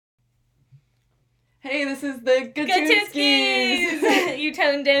Hey, this is the Gatunskis! You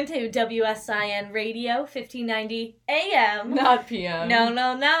tuned in to WSIN Radio, 1590 AM. Not PM.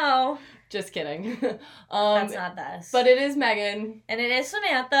 No. Just kidding. That's not us. But it is Megan. And it is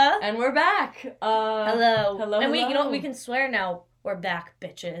Samantha. And we're back. Hello. And hello. you know what? We can swear now. We're back,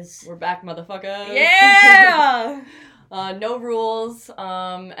 bitches. We're back, motherfuckers. Yeah! No rules,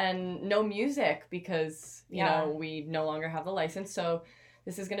 and no music because, you know, we no longer have the license, so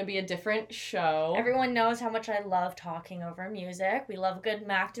this is going to be a different show. Everyone knows how much I love talking over music. We love a good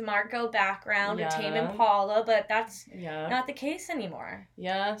Mac DeMarco background, a Tame Impala, but that's not the case anymore.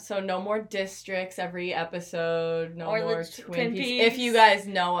 Yeah, so no more districts every episode, no or more Twin Peaks. If you guys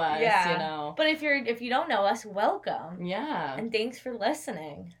know us, you know. But if you don't know us, welcome. Yeah. And thanks for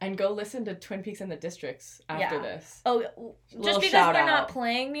listening. And go listen to Twin Peaks and the Districts after this. Oh, just because we're not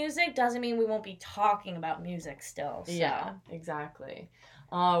playing music doesn't mean we won't be talking about music still. So. Yeah, exactly.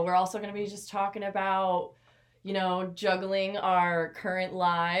 We're also going to be just talking about, you know, juggling our current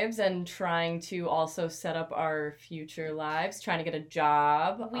lives and trying to also set up our future lives, trying to get a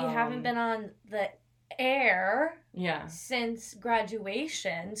job. We haven't been on the air since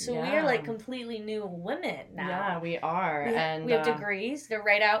graduation, so we are like completely new women now. Yeah, we are. We have degrees. They're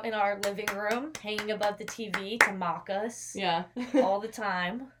right out in our living room, hanging above the TV to mock us. Yeah. all the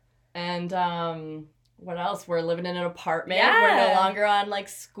time. And, what else? We're living in an apartment. Yeah. We're no longer on, like,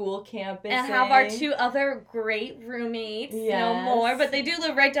 school campus. And have our two other great roommates. Yes. No more, but they do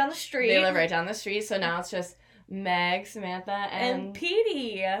live right down the street. They live right down the street, so now it's just Meg, Samantha, and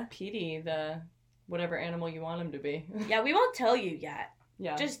Petey. Petey, the whatever animal you want him to be. Yeah, we won't tell you yet.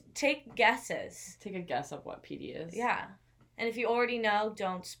 Yeah. Just take guesses. Take a guess of what Petey is. Yeah. And if you already know,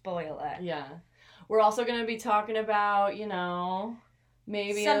 don't spoil it. Yeah. We're also going to be talking about, you know,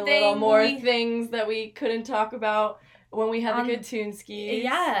 maybe a little more things that we couldn't talk about when we had the Gatunskis.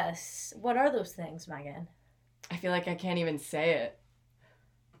 Yes. What are those things, Megan? I feel like I can't even say it.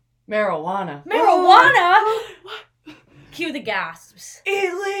 Marijuana. Marijuana? Cue the gasps.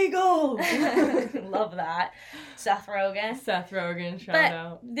 Illegal! Love that. Seth Rogen, shout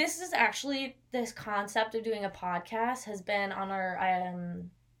out. This is actually, this concept of doing a podcast has been on our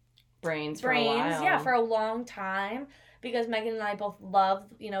brains for a while. Yeah, for a long time. Because Megan and I both love,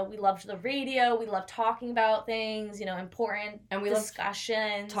 we loved the radio. We love talking about things, important and we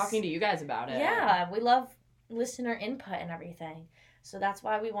discussions. Love talking to you guys about it. Yeah, we love listener input and everything. So that's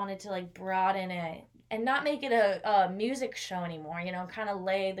why we wanted to, broaden it and not make it a music show anymore, kind of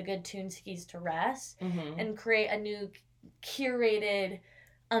lay the Gatunskis to rest and create a new curated,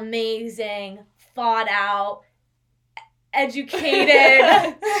 amazing, thought out,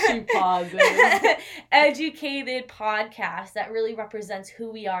 educated she pauses educated podcast that really represents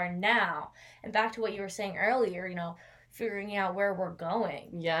who we are now. And back to what you were saying earlier, figuring out where we're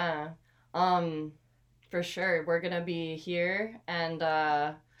going. Yeah. For sure. We're gonna be here and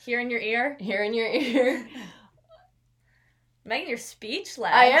here in your ear. Megan, you're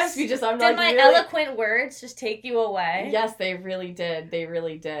speechless. I am speechless. Did my eloquent words just take you away? Yes, they really did.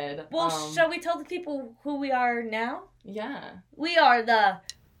 Well, shall we tell the people who we are now? Yeah. We are the...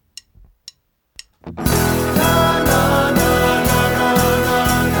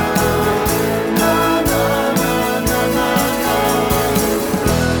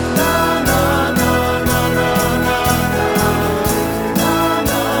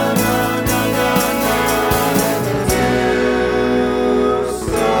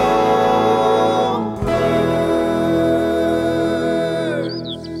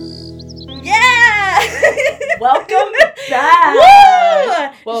 Welcome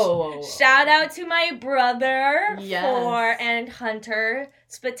back. Whoa. Shout out to my brother and Hunter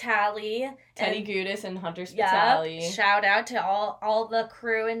Spitali. Teddy Gudis and Hunter Spitali. Shout out to all the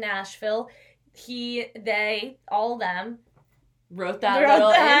crew in Nashville. They, all of them. Wrote that little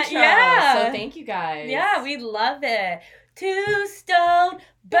intro. Yeah. So thank you guys. Yeah, we love it. Two stone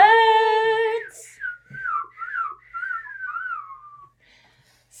birds.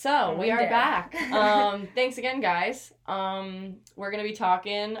 So, we are back. Thanks again, guys. We're going to be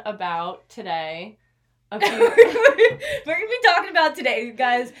talking about today. We're going to be talking about today,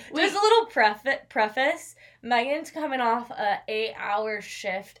 guys. Just a little preface. Megan's coming off a 8-hour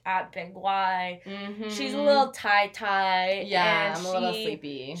shift at Big Y. Mm-hmm. She's a little tie-tie. Yeah, I'm a little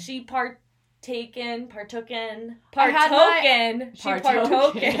sleepy. She partook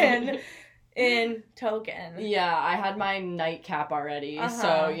in token. Yeah, I had my nightcap already,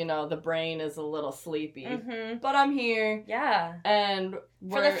 so, the brain is a little sleepy. Mm-hmm. But I'm here. Yeah. And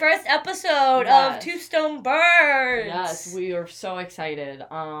for the first episode of Two Stone Birds. Yes, we are so excited.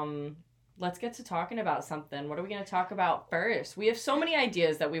 let's get to talking about something. What are we going to talk about first? We have so many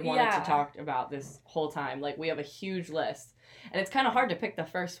ideas that we wanted to talk about this whole time. Like, we have a huge list. And it's kind of hard to pick the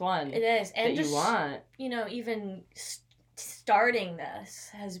first one. It is. And that just, you want. You know, even starting this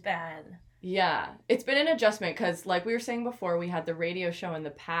has been... Yeah. It's been an adjustment because, like we were saying before, we had the radio show in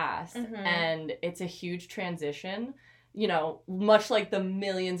the past. And it's a huge transition. You know, much like the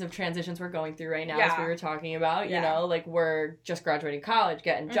millions of transitions we're going through right now, as we were talking about, you know, like we're just graduating college,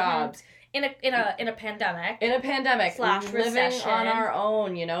 getting jobs. In a pandemic. In a pandemic. / living recession. On our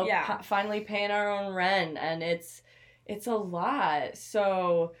own, you know, finally paying our own rent. And it's a lot.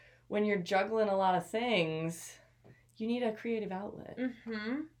 So when you're juggling a lot of things, you need a creative outlet.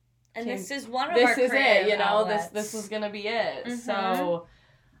 And this is one of our creative outlets. This is it, you know, outlets. This was going to be it. So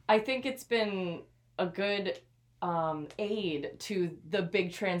I think it's been a good... aid to the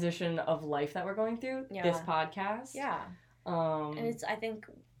big transition of life that we're going through, this podcast. And I think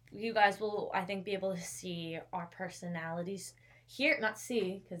you guys will, be able to see our personalities. Not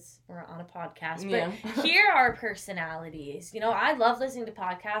see, because we're on a podcast, but hear our personalities. You know, I love listening to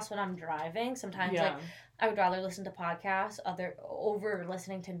podcasts when I'm driving. Sometimes, like, I would rather listen to podcasts over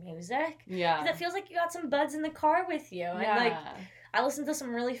listening to music. Because it feels like you got some buds in the car with you. And, like, I listen to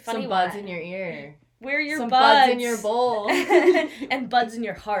some really funny buds in your ear. Where are your some buds in your bowl. And buds in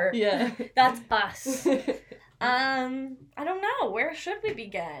your heart. Yeah. That's us. I don't know. Where should we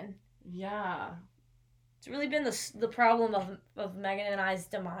begin? Yeah. It's really been the problem of Megan and I's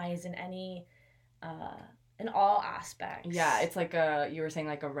demise in in all aspects. Yeah, it's like you were saying,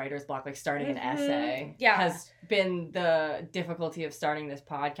 like a writer's block, like starting an essay. Yeah. Has been the difficulty of starting this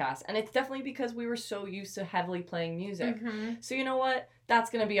podcast. And it's definitely because we were so used to heavily playing music. So you know what? That's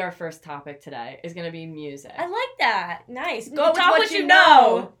going to be our first topic today, is going to be music. I like that. Nice. Go with what you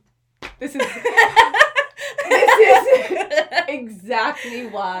know. This is... This is exactly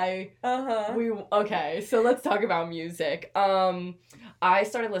why okay, so let's talk about music. I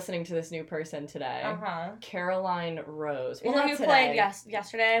started listening to this new person today. Caroline Rose. Well, who played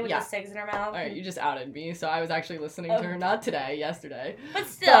yesterday with the cigs in her mouth? Alright, you just outed me, so I was actually listening to her, not today, yesterday. But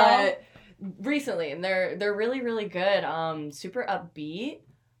still. But recently, and they're really, really good. Super upbeat.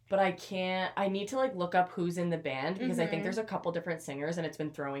 But I need to, like, look up who's in the band, because I think there's a couple different singers, and it's been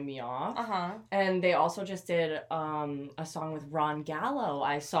throwing me off. And they also just did a song with Ron Gallo,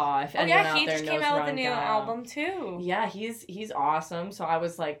 I saw, if anyone out there knows Ron Gallo. he just came out with a new album, too. Yeah, he's awesome, so I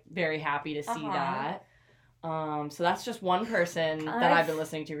was, like, very happy to see that. So that's just one person that I've been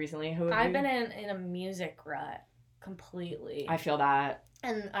listening to recently. I've been in a music rut, completely. I feel that.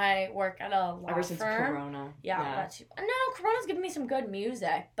 And I work at a law Ever since firm. Corona. Yeah. No, Corona's giving me some good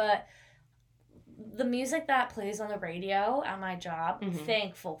music, but the music that plays on the radio at my job,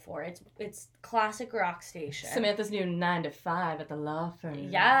 thankful for it. It's classic rock station. Samantha's new 9 to 5 at the law firm.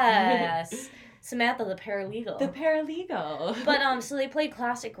 Yes. Samantha, the paralegal. The paralegal. But, so they play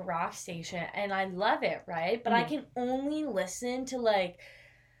classic rock station, and I love it, right? But I can only listen to, like...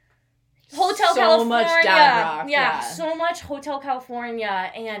 Hotel California. So much dad rock. Yeah, so much Hotel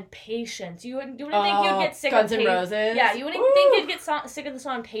California and Patience. You wouldn't think you'd get sick Guns N' Roses. Yeah, you wouldn't think you'd get sick of the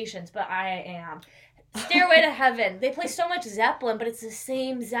song Patience, but I am. Stairway to Heaven. They play so much Zeppelin, but it's the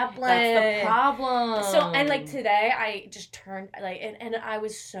same Zeppelin. That's the problem. So, and like today, I just turned, like, and I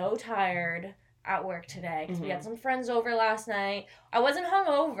was so tired at work today because we had some friends over last night. I wasn't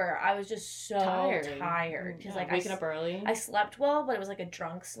hungover. I was just so tired because like waking up early. I slept well, but it was like a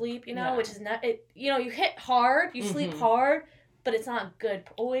drunk sleep, you know, which is not it. You know, you hit hard, you sleep hard, but it's not good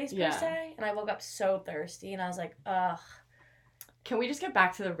always per se. And I woke up so thirsty, and I was like, ugh. Can we just get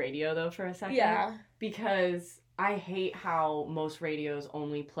back to the radio though for a second? Yeah. Because I hate how most radios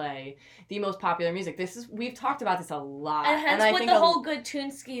only play the most popular music. We've talked about this a lot. And hence what the whole Good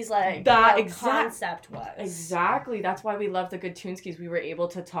Tuneskis, like, concept was. Exactly. That's why we love the Good Tuneskis. We were able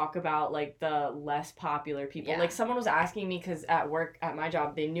to talk about, like, the less popular people. Yeah. Like, someone was asking me, because at work, at my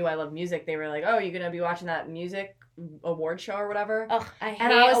job, they knew I love music. They were like, oh, you gonna be watching that music award show or whatever? Ugh, I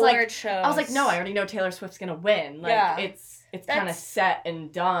hate award shows. I was like, no, I already know Taylor Swift's gonna win. Like, it's kind of set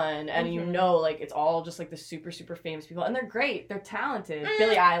and done, and you know, like, it's all just, like, the super, super famous people, and they're great. They're talented.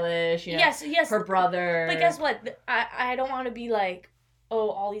 Billie Eilish, you know, yes, her brother. But guess what? I don't want to be like, oh,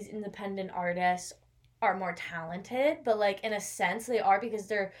 all these independent artists are more talented, but, like, in a sense, they are, because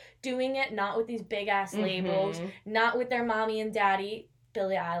they're doing it not with these big-ass labels, not with their mommy and daddy.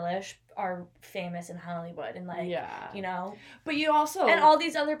 Billie Eilish are famous in Hollywood, and, like, you know. But you also... And all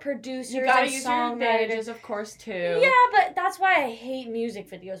these other producers and songwriters, of course, too. Yeah, but that's why I hate music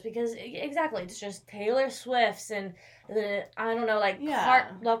videos, because, exactly, it's just Taylor Swift's and, I don't know, like,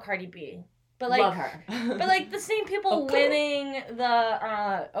 love Cardi B. But like, love her. but like the same people winning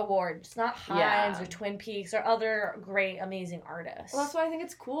the awards, not Hines or Twin Peaks or other great, amazing artists. Well, that's why I think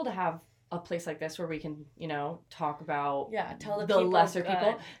it's cool to have a place like this where we can, talk about tell the lesser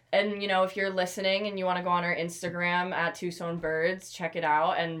people. And, if you're listening and you want to go on our Instagram at Two Sewn Birds, check it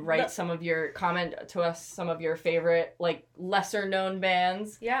out and write comment to us some of your favorite, like, lesser known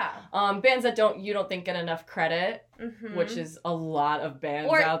bands. Yeah. Bands that you don't think get enough credit, which is a lot of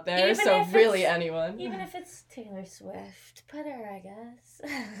bands out there. So really anyone. Even if it's Taylor Swift, put her, I guess.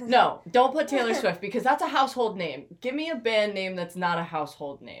 No, don't put Taylor Swift because that's a household name. Give me a band name that's not a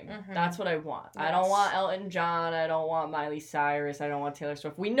household name. That's what I want. Yes. I don't want Elton John. I don't want Miley Cyrus. I don't want Taylor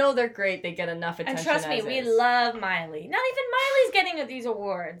Swift. We know they're great. They get enough attention. And trust me, we love Miley. Not even Miley's getting these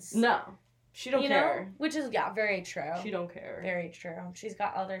awards. No. She don't care. Which is, very true. She don't care. Very true. She's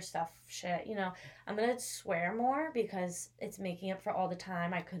got other stuff, shit. I'm going to swear more because it's making up for all the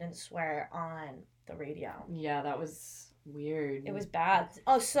time I couldn't swear on the radio. Yeah, that was weird. It was bad.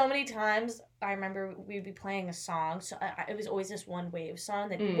 Oh, so many times I remember we'd be playing a song. So it was always this One Wave song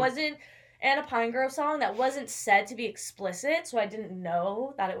that wasn't... And a Pine Grove song that wasn't said to be explicit, so I didn't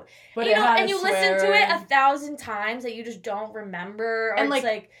know that it was. But you listen to it 1,000 times that you just don't remember. Or and it's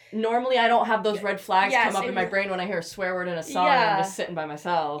like normally I don't have those red flags come up in my brain when I hear a swear word in a song and I'm just sitting by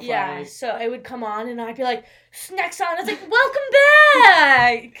myself. Yeah, so it would come on and I'd be like, next song, it's like, welcome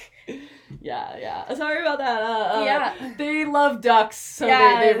back! Yeah. Sorry about that. They love ducks, so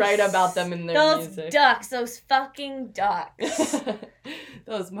they write about them in their music. Those ducks, those fucking ducks.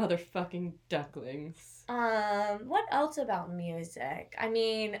 Those motherfucking ducklings. What else about music? I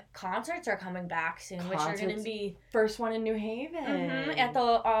mean, concerts are coming back soon, which are going to be... First one in New Haven. At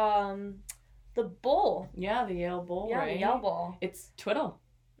the Bowl. Yeah, the Yale Bowl, right? Yeah, the Yale Bowl. It's Twiddle.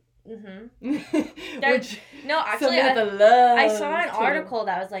 Actually, I saw an article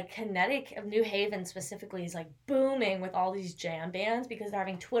that was like Kinetic, New Haven specifically, is like booming with all these jam bands because they're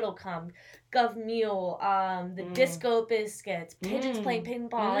having Twiddle come, Gov Mule, the Disco Biscuits, Pigeons playing ping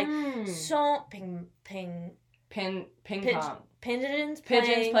pong, like so ping pong. Pigeons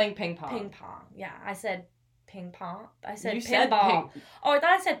playing ping pong. Ping pong. Yeah, I said ping pong. I said you pinball. Oh, I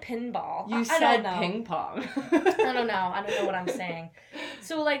thought I said pinball. You said ping pong. I don't know what I'm saying.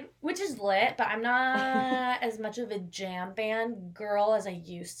 So, like, which is lit, but I'm not as much of a jam band girl as I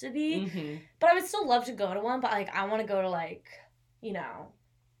used to be. But I would still love to go to one, but, like, I want to go to, like,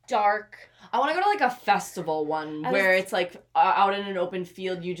 dark. I want to go to, like, a festival one where it's, like, out in an open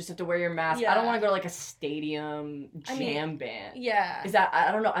field, you just have to wear your mask. Yeah. I don't want to go to, like, a stadium jam band. Yeah. Is that,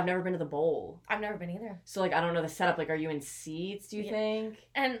 I don't know, I've never been to the Bowl. I've never been either. So, like, I don't know the setup. Like, are you in seats, do you think?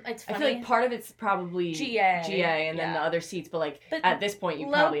 And it's funny. I feel like part of it's probably GA and then the other seats, but at this point, you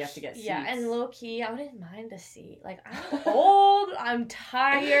probably have to get seats. Yeah, and low-key, I wouldn't mind a seat. Like, I'm old, I'm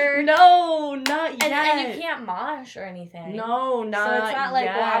tired. No, not yet. And you can't mosh or anything. No, not So it's not like,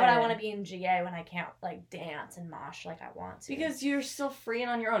 yet. why would I want to be in GA when I can't, like, dance and mosh like I want to? Because you're still free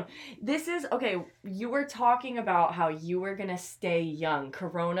and on your own. This is, okay, you were talking about how you were going to stay young.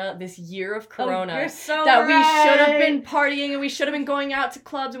 Corona, this year of Corona. Oh, you're so that right. we should have been partying and we should have been going out to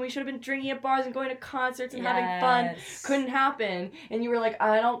clubs and we should have been drinking at bars and going to concerts and having fun. Couldn't happen. And you were like,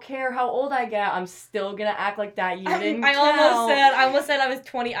 I don't care how old I get. I'm still going to act like that. You didn't count. I almost said I was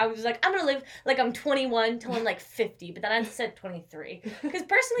 20. I was like, I'm going to live like I'm 21 till I'm like 50. But then I said 23. Because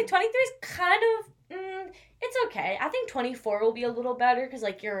personally, 23 is kind of... it's okay. I think 24 will be a little better because,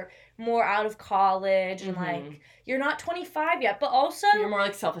 like, you're more out of college and, like, you're not 25 yet, but also... You're more,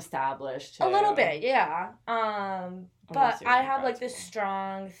 like, self-established, too. A little bit, yeah. But I have, like, this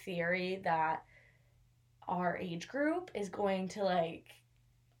strong theory that our age group is going to, like,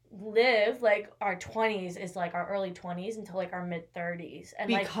 live, like, our 20s is, like, our early 20s until, like, our mid-30s. And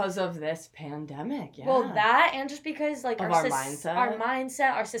because of this pandemic, yeah. Well, that, and just because, like, our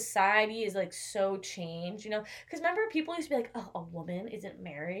mindset, our society is, like, so changed, you know? Because remember, people used to be like, oh, a woman isn't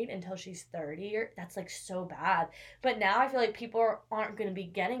married until she's 30, or that's, like, so bad. But now I feel like people aren't going to be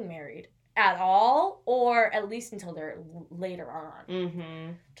getting married at all, or at least until they're later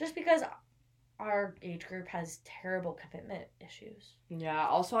on. Just because... our age group has terrible commitment issues. Yeah.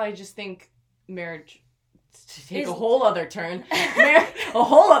 Also, I just think marriage, to take a whole other turn, a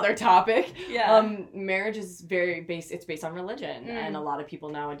whole other topic. Yeah. Marriage is it's based on religion, and a lot of people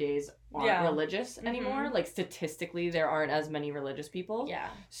nowadays aren't religious anymore. Like, statistically, there aren't as many religious people. Yeah.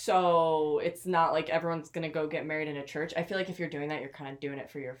 So it's not like everyone's gonna go get married in a church. I feel like if you're doing that, you're kind of doing it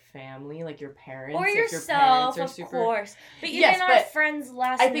for your family, like your parents. Or yourself, of course. But even our friends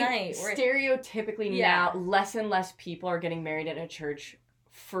night. I think stereotypically now, less and less people are getting married in a church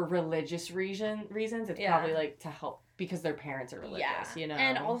for religious reasons. It's probably, like, to help because their parents are religious, you know?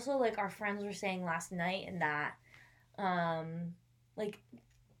 And also, like, our friends were saying last night and that, like,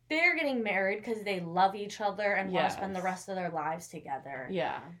 they're getting married because they love each other and want to spend the rest of their lives together.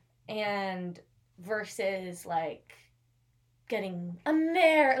 Yeah. And versus, like, getting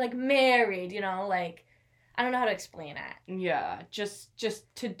married, you know, like, I don't know how to explain it. Yeah, just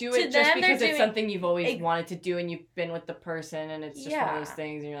to do it just because it's something you've always wanted to do and you've been with the person and it's just one of those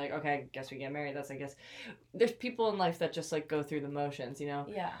things and you're like, okay, I guess we get married. That's, I guess, there's people in life that just, like, go through the motions, you know?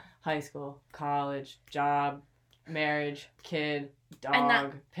 Yeah. High school, college, job, marriage, kid,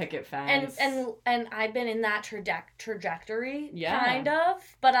 dog, picket fence. And I've been in that trajectory, kind of,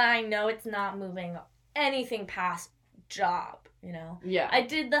 but I know it's not moving anything past job, you know? Yeah. I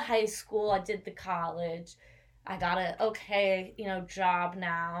did the high school, I did the college, I got a job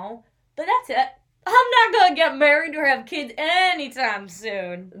now, but that's it. I'm not gonna get married or have kids anytime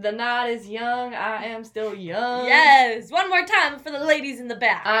soon. The night is young, I am still young. Yes, one more time for the ladies in the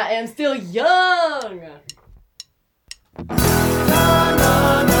back. I am still young.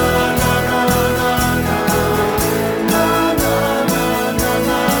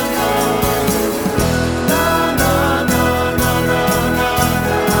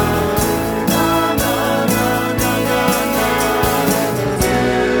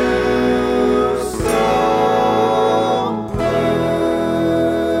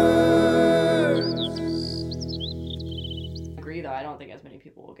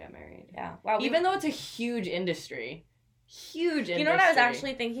 Yeah. Wow. Even though it's a huge industry. You know what I was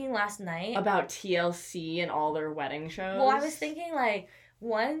actually thinking last night? About TLC and all their wedding shows? Well, I was thinking, like,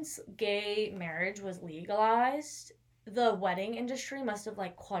 once gay marriage was legalized, the wedding industry must have,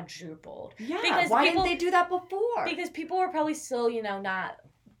 like, quadrupled. Yeah, because why didn't they do that before? Because people were probably still, you know, not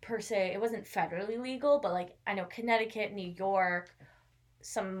per se, it wasn't federally legal, but, like, I know Connecticut, New York,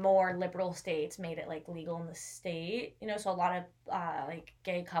 some more liberal states made it, like, legal in the state, you know, so a lot of, like,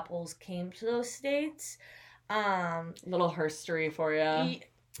 gay couples came to those states. Little history for you.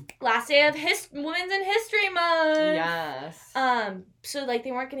 Last day of Women's in History Month. Yes. So, like,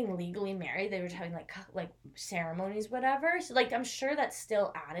 they weren't getting legally married. They were just having, like ceremonies, whatever. So, like, I'm sure that's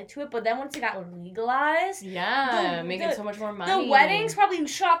still added to it. But then once it got legalized... Yeah, making so much more money. The weddings probably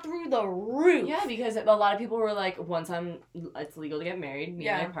shot through the roof. Yeah, because a lot of people were like, once it's legal to get married, me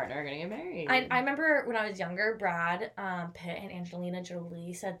and my partner are going to get married. I remember when I was younger, Brad Pitt and Angelina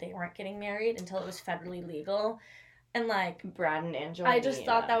Jolie said they weren't getting married until it was federally legal. And, like... Brad and Angelina. I just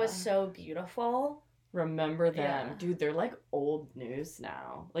thought that was so beautiful. Remember them. Yeah. Dude, they're, like, old news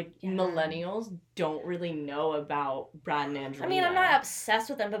now. Like, millennials don't really know about Brad and Angelina. I mean, I'm not obsessed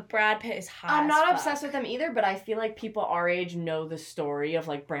with them, but Brad Pitt is hot I'm not obsessed with them either, but I feel like people our age know the story of,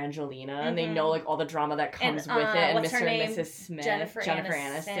 like, Brangelina, and they know, like, all the drama that comes with it, and Mr. and Mrs. Smith. Jennifer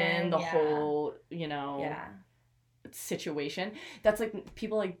Aniston. The whole, you know, situation. That's, like,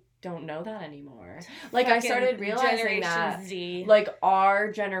 people, like, don't know that anymore. Like, I started realizing that, Z. like,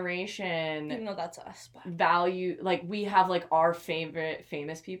 our generation, even though that's us, but value, like, we have, like, our favorite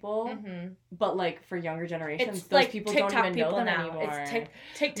famous people, but, like, for younger generations, it's those like people TikTok don't even know them now. anymore. It's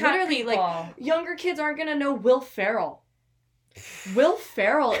TikTok literally, people. Like, younger kids aren't gonna know Will Ferrell. Will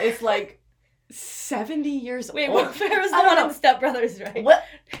Ferrell is, like, 70 years old. Wait, Will Ferrell's the one in Step Brothers, right? What?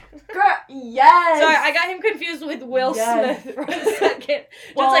 Girl, yes! Sorry, I got him confused with Will Smith for a second.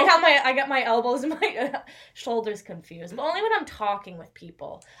 Just like how I got my elbows and my shoulders confused. But only when I'm talking with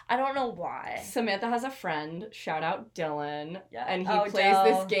people. I don't know why. Samantha has a friend, shout out Dylan, and he plays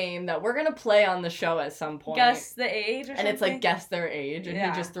this game that we're gonna play on the show at some point. Guess the age or something? And it's like guess their age, and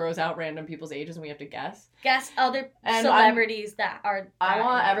he just throws out random people's ages and we have to guess. Guess other celebrities that are I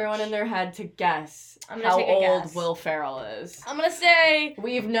want everyone in their head to guess how old Will Ferrell is. I'm gonna say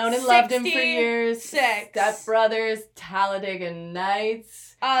we've known and loved him for years. Step Brothers, Talladega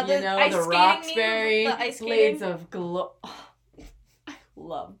Nights, the Roxbury, Blades of Glory. I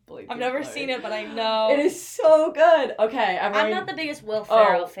love Blades of Glory. I've never seen it, but I know. It is so good. Okay, I'm not the biggest Will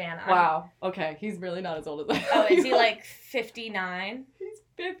Ferrell fan. Wow. Okay, he's really not as old as I am. Oh, is he like 59? He's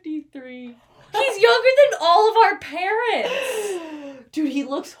 53. He's younger than all of our parents. Dude, he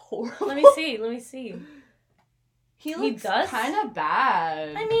looks horrible. Let me see. He looks kind of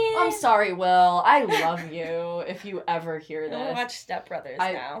bad. I mean... I'm sorry, Will. I love you if you ever hear this. I'm gonna watch Step Brothers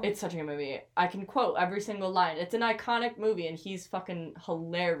now. It's such a good movie. I can quote every single line. It's an iconic movie, and he's fucking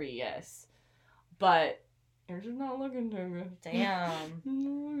hilarious. But... you're just not looking too good. Damn.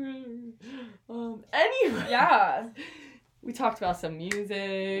 Anyway. Yeah. We talked about some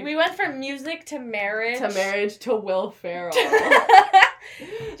music. We went from music to marriage. To Will Ferrell.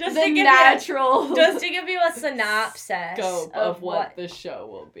 natural just to give you a synopsis scope of what the show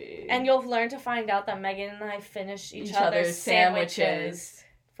will be. And you'll learn to find out that Megan and I finished each other's sandwiches.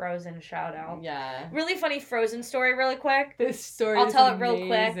 Frozen shout out. Yeah. Really funny Frozen story really quick. This story I'll tell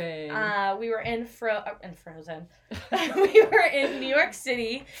amazing. it real quick. We were in Frozen. We were in New York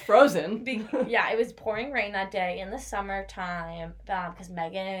City. Frozen. Yeah, it was pouring rain that day in the summertime because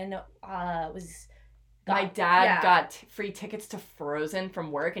Megan was... My dad got free tickets to Frozen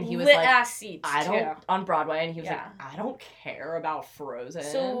from work, and he was lit like, ass seats on Broadway, and he was like, I don't care about Frozen.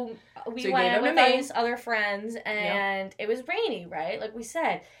 So we went with these other friends, and it was rainy, right? Like we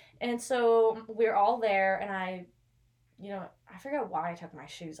said. And so we're all there, and I forget why I took my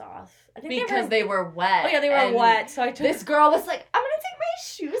shoes off. I think they were wet. Oh, yeah, they were wet, so I took... This girl was like, I'm gonna take my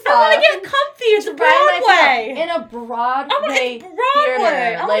shoes off. I'm gonna get comfy. It's Broadway. In a Broadway I'm gonna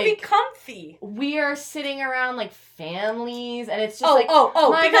Broadway. I'm gonna be comfy. We are sitting around like families, and it's just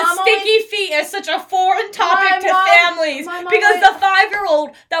because stinky feet is such a foreign topic to families. Because the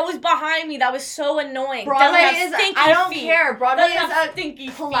 5-year-old that was behind me, that was so annoying. Broadway is I don't care. Broadway is a stinky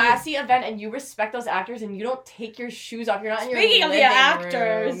classy event, and you respect those actors, and you don't take your shoes off. You're not in your Speaking of the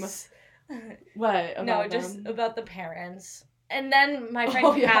actors. Room. What? Just about the parents. And then my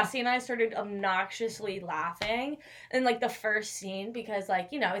friend Cassie and I started obnoxiously laughing in, like, the first scene because, like,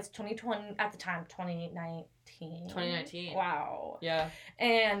 it's 2020, at the time, 2019. 2019. Wow. Yeah.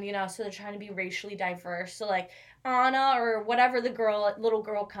 And, so they're trying to be racially diverse. So, like, Anna or whatever little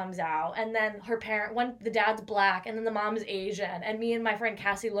girl comes out, and then her the dad's black, and then the mom's Asian, and me and my friend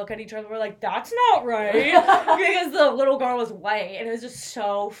Cassie look at each other, we're like, that's not right, because the little girl was white, and it was just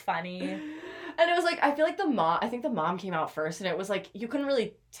so funny. And it was like, I feel like I think the mom came out first, and it was like, you couldn't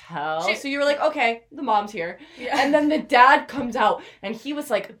really tell. So you were like, okay, the mom's here. Yeah. And then the dad comes out, and he was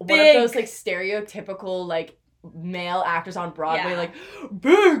like, one of those like stereotypical like male actors on Broadway, like,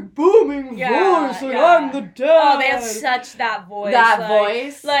 big booming voice, like, I'm the dad. Oh, they have such that voice.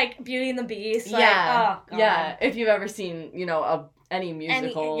 Voice. Like Beauty and the Beast. Like, yeah. Oh, God. Yeah. If you've ever seen, any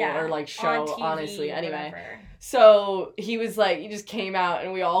musical or like show, TV, honestly. Anyway. Whatever. So he was like, he just came out,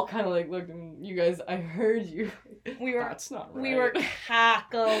 and we all kind of like looked, and you guys, I heard you. That's not right. We were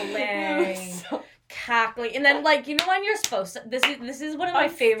cackling. Cackling. And then, like, when you're supposed to, this is one of my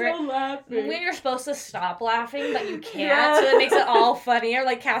favorite, when you're supposed to stop laughing, but you can't, so it makes it all funnier.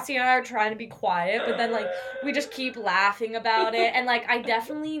 Like, Cassie and I are trying to be quiet, but then, like, we just keep laughing about it, and, like, I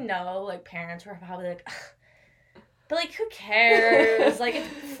definitely know, like, parents were probably like, ugh. But, like, who cares? Like, it's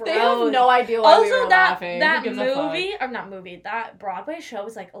Frozen. They have no idea why we were laughing. That Broadway show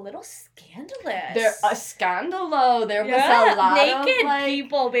was, like, a little scandalous. There was a lot of naked like,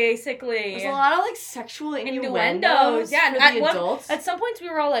 people, basically. There's a lot of, like, sexual innuendos. Yeah, for the adults. At some points we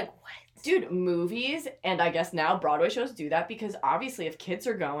were all like, what? Dude, movies, and I guess now Broadway shows do that because obviously if kids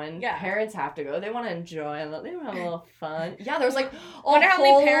are going, parents have to go. They want to enjoy and they want to have a little fun. Yeah, there was like I wonder how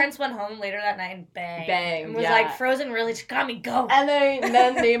many parents went home later that night and banged. And was like, Frozen really just got me going. And they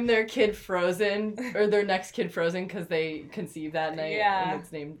then named their kid Frozen, or their next kid Frozen because they conceived that night. Yeah. And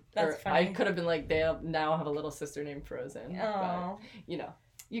it's named, that's funny. I could have been like, they now have a little sister named Frozen. Oh. But,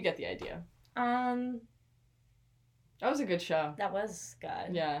 you get the idea. That was a good show. That was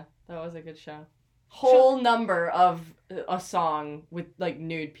good. Yeah. That was a good show. Whole number of a song with like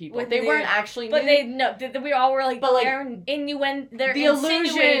nude people. They weren't actually nude. But we all were like, but like they're the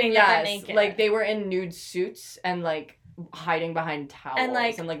illusion, yes. Naked. Like they were in nude suits and like hiding behind towels and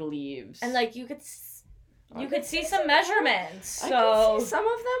like leaves. And like you could see some measurements. So I could see some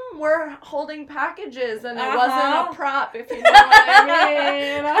of them were holding packages and it wasn't a prop, if you know what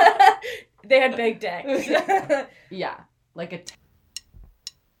I mean. They had big dicks. Yeah. Like a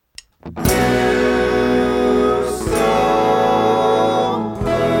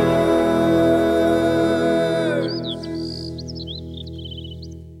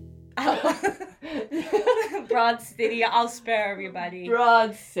Broad City, I'll spare everybody.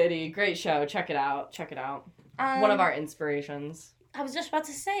 Broad City, great show. Check it out. One of our inspirations. I was just about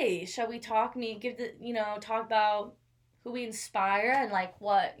to say, shall we talk about who we inspire and like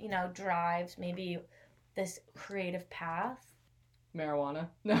what, drives maybe this creative path? Marijuana?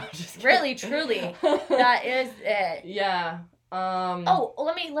 No, just kidding. Really, truly. That is it. Yeah.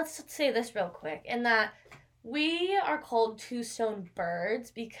 Let's say this real quick. In that we are called two-stone birds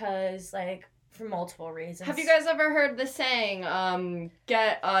because, like, for multiple reasons. Have you guys ever heard the saying,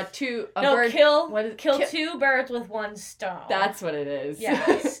 kill two birds with one stone. That's what it is.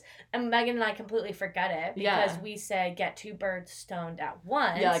 Yes. And Megan and I completely forget it because we say get 2 birds stoned at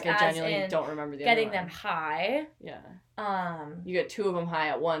once. Yeah, like I genuinely don't remember the getting other one. them high. Yeah. You get 2 of them high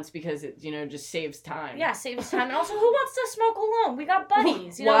at once because it, just saves time. Yeah, saves time. And also, who wants to smoke alone? We got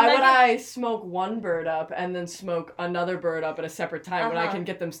buddies. Why would I smoke one bird up and then smoke another bird up at a separate time when I can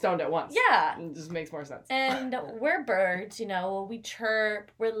get them stoned at once? Yeah. It just makes more sense. And we're birds, we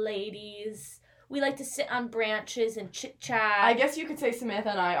chirp, we're ladies. We like to sit on branches and chit-chat. I guess you could say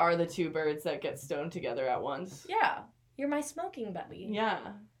Samantha and I are the 2 birds that get stoned together at once. Yeah. You're my smoking buddy. Yeah.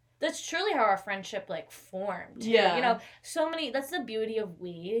 That's truly how our friendship, formed. Yeah. That's the beauty of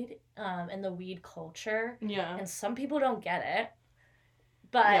weed, and the weed culture. Yeah. And some people don't get it.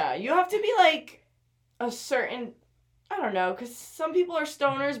 But... Yeah, you have to be, a certain... I don't know, because some people are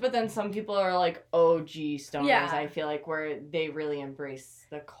stoners, but then some people are, OG stoners, Yeah. I feel where they really embrace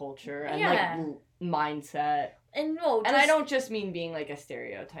the culture and, mindset. And and I don't just mean being, a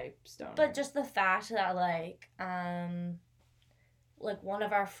stereotype stoner. But just the fact that, one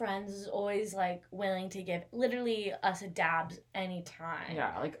of our friends is always, willing to give literally us a dabs anytime.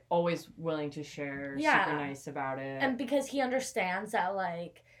 Yeah, always willing to share, super nice about it. And because he understands that,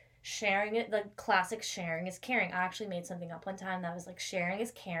 sharing it, the classic sharing is caring. I actually made something up one time that was sharing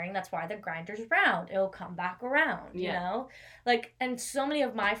is caring. That's why the grinder's round. It'll come back around, you know? And so many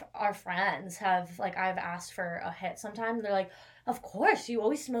of our friends have, I've asked for a hit sometimes. They're like, of course, you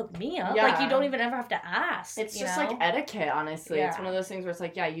always smoke me up. Yeah. You don't even ever have to ask. It's just, etiquette, honestly. Yeah. It's one of those things where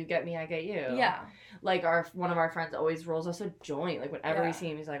it's you get me, I get you. Yeah. One of our friends always rolls us a joint. Whenever we see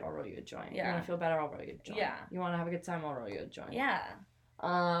him, he's like, I'll roll you a joint. Yeah. You want to feel better? I'll roll you a joint. Yeah. You want to have a good time? I'll roll you a joint. Yeah.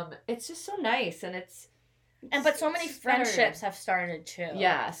 It's just so nice, and but so many friendships have started too.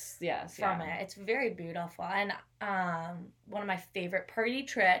 Yes, from it. It's very beautiful, and one of my favorite party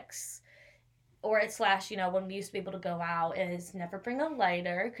tricks, or it's when we used to be able to go out, is never bring a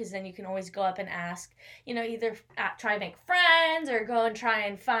lighter, because then you can always go up and ask, either try to make friends or go and try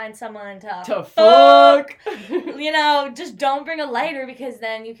and find someone to fuck. Just don't bring a lighter, because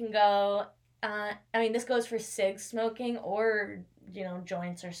then you can go. This goes for cig smoking or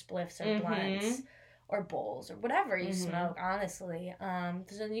joints or spliffs or blunts or bowls or whatever you smoke, honestly.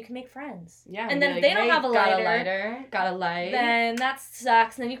 So then you can make friends. Yeah. And then if they don't have a lighter, got a light, then that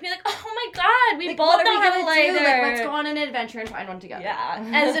sucks. And then you can be like, oh my god, we both don't have a lighter. Let's go on an adventure and find one together. Yeah.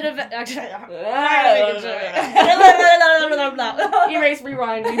 As an adventure. Erase,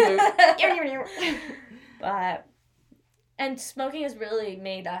 rewind, reboot. But... And smoking has really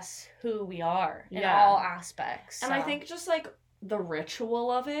made us who we are in all aspects. So. And I think just the ritual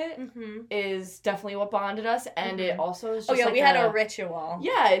of it is definitely what bonded us, and it also is just we had a ritual.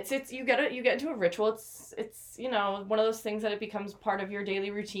 Yeah, it's you get into a ritual. It's one of those things that it becomes part of your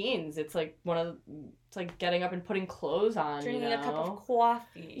daily routines. It's it's getting up and putting clothes on, drinking a cup of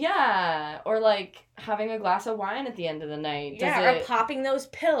coffee. Yeah, or having a glass of wine at the end of the night. Or popping those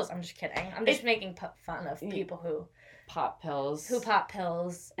pills. I'm just kidding. I'm just making fun of people who pop pills. Who pop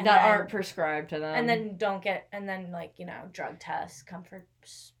pills. And that aren't prescribed to them. And then drug tests come for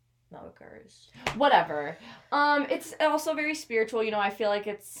smokers. Whatever. It's also very spiritual. I feel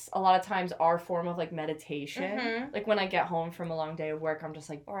it's a lot of times our form of meditation. When I get home from a long day of work, I'm just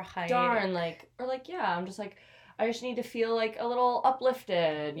or a hike. Darn, I'm just I just need to feel a little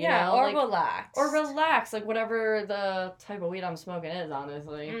uplifted, you know? Or relaxed. Or relax, whatever the type of weed I'm smoking is,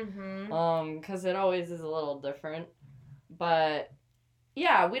 honestly. Because it always is a little different. But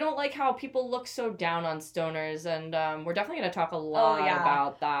yeah, we don't like how people look so down on stoners, and we're definitely going to talk a lot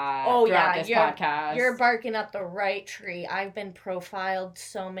about that throughout this podcast. You're barking up the right tree. I've been profiled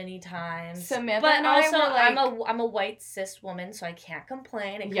so many times. Samantha but and also, I were I'm a white cis woman, so I can't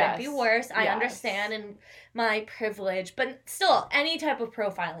complain. It could be worse. I understand and my privilege, but still, any type of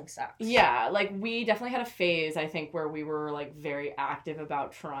profiling sucks. Yeah, we definitely had a phase, I think, where we were very active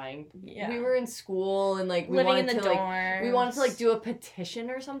about trying. Yeah. We were in school and we living wanted in the dorms. We wanted to do a petition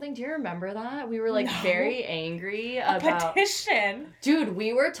or something. Do you remember that? We were very angry about petition. Dude,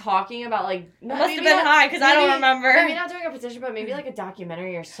 we were talking about must have been high because I don't remember. Maybe not doing a petition, but maybe a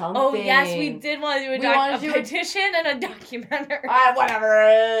documentary or something. Oh yes, we did want to do a petition and a documentary.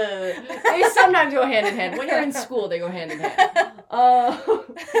 Whatever. They sometimes go hand in hand. When you're in school, they go hand in hand.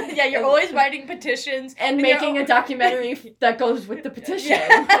 Yeah, you're always writing petitions and making a documentary that goes with the petition.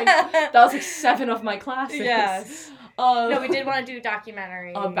 That was 7 of my classes. Yes. No, we did want to do a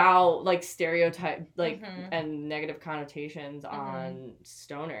documentary about stereotype and negative connotations on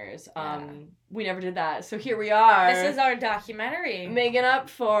stoners. We never did that, so here we are. This is our documentary. Making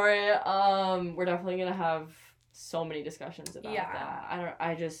up for it. We're definitely gonna have so many discussions about Yeah. that.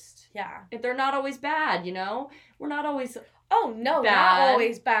 I just... Yeah. They're not always bad, you know? We're not always... Oh, no, bad. not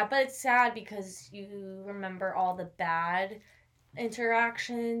always bad, but it's sad because you remember all the bad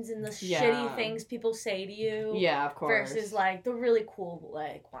interactions and the shitty things people say to you. Yeah, of course. Versus, like, the really cool,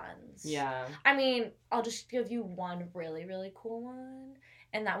 like, ones. Yeah. I mean, I'll just give you one really, really cool one.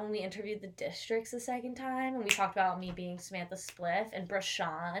 And that when we interviewed the districts the second time, and we talked about me being Samantha Spliff, and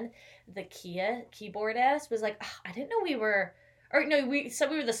Brashawn, the keyboardist, was like, oh, I didn't know we were... Or, no, we said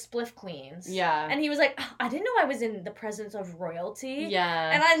we were the Spliff Queens. Yeah. And he was like, oh, I didn't know I was in the presence of royalty.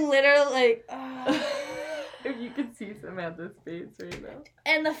 Yeah. And I literally, like... Oh. If you could see Samantha's face right now.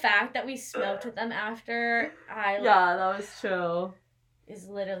 And the fact that we smoked with them after, Yeah, that was chill. Is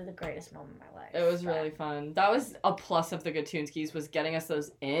literally the greatest moment of my life. It was really fun. That was a plus of the Gatunskis, was getting us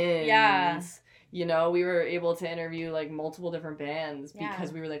those ins. Yeah. You know, we were able to interview, like, multiple different bands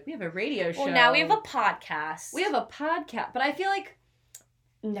because we were like, we have a radio show. Well, now we have a podcast. We have a podcast. But I feel like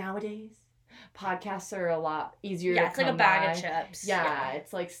nowadays, podcasts are a lot easier to come by. Yeah, it's like a bag of chips. Yeah,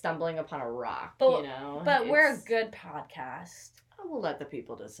 it's like stumbling upon a rock, but, you know? But we're a good podcast. I will let the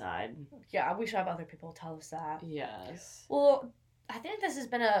people decide. Yeah, we should have other people tell us that. Yes. Well, I think this has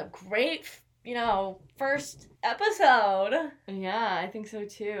been a great, first episode. Yeah, I think so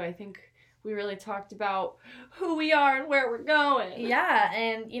too. I think we really talked about who we are and where we're going. Yeah,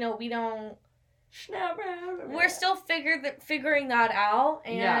 and, we don't... We're still figuring that out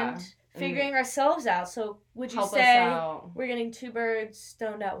and figuring ourselves out. So would you say we're getting two birds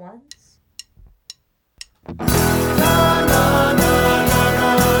stoned at once?